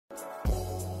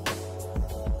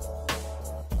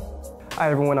Hi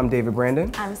everyone, I'm David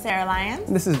Brandon. I'm Sarah Lyons.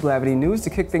 This is Blavity News.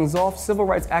 To kick things off, civil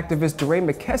rights activist DeRay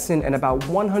McKesson and about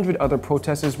 100 other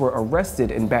protesters were arrested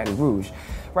in Baton Rouge.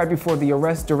 Right before the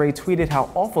arrest, DeRay tweeted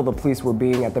how awful the police were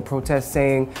being at the protest,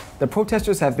 saying, "The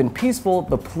protesters have been peaceful,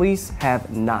 the police have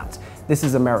not. This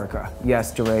is America."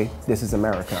 Yes, DeRay, this is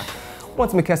America.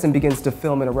 Once McKesson begins to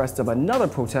film an arrest of another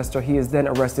protester, he is then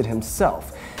arrested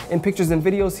himself. In pictures and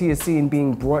videos, he is seen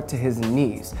being brought to his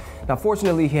knees. Now,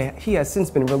 fortunately, he has since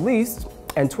been released,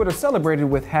 and Twitter celebrated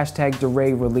with hashtag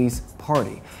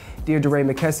 #DeRayReleaseParty. Dear DeRay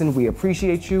McKesson, we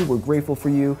appreciate you, we're grateful for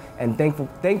you, and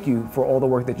thank you for all the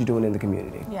work that you're doing in the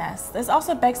community. Yes, this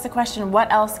also begs the question,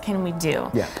 what else can we do?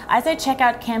 Yeah. I say check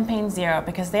out Campaign Zero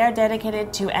because they are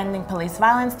dedicated to ending police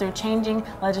violence through changing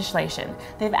legislation.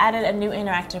 They've added a new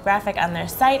interactive graphic on their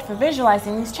site for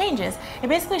visualizing these changes. It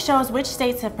basically shows which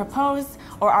states have proposed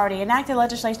or already enacted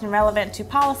legislation relevant to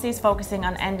policies focusing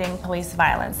on ending police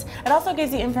violence. It also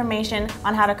gives you information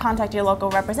on how to contact your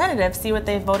local representative, see what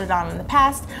they've voted on in the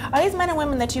past. Are these men and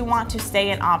women that you want to stay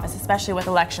in office, especially with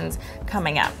elections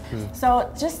coming up? So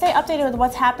just stay updated with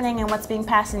what's happening and what's being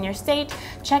passed in your state.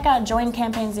 Check out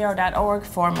joincampaignzero.org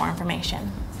for more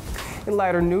information. In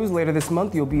lighter news, later this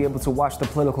month, you'll be able to watch the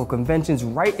political conventions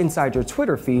right inside your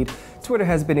Twitter feed. Twitter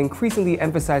has been increasingly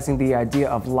emphasizing the idea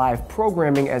of live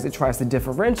programming as it tries to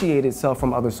differentiate itself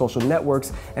from other social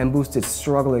networks and boost its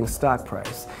struggling stock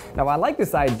price. Now, I like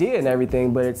this idea and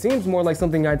everything, but it seems more like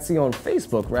something I'd see on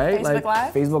Facebook, right? Facebook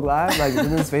Live? Facebook Live? Like,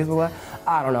 isn't this Facebook Live?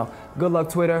 I don't know. Good luck,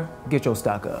 Twitter. Get your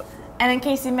stock up. And in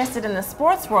case you missed it in the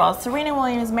sports world, Serena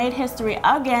Williams made history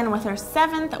again with her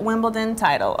 7th Wimbledon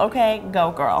title. Okay,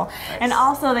 go girl. Nice. And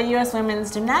also the U.S.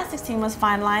 women's gymnastics team was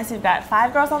finalized. We've got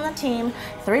 5 girls on the team,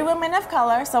 3 women of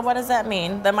color. So what does that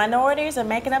mean? The minorities are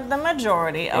making up the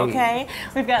majority, okay? Hey.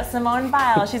 We've got Simone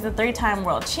Biles. She's a 3-time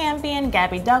world champion.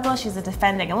 Gabby Douglas, she's a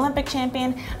defending Olympic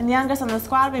champion. And the youngest on the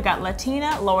squad, we've got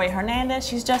Latina Lori Hernandez.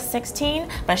 She's just 16,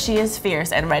 but she is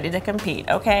fierce and ready to compete,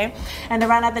 okay? And to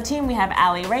round out the team, we have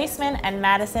Allie Raceman and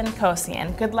Madison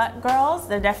Kosian. Good luck, girls.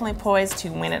 They're definitely poised to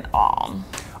win it all.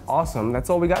 Awesome. That's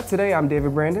all we got today. I'm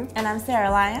David Brandon. And I'm Sarah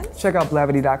Lyons. Check out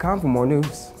Blavity.com for more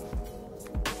news.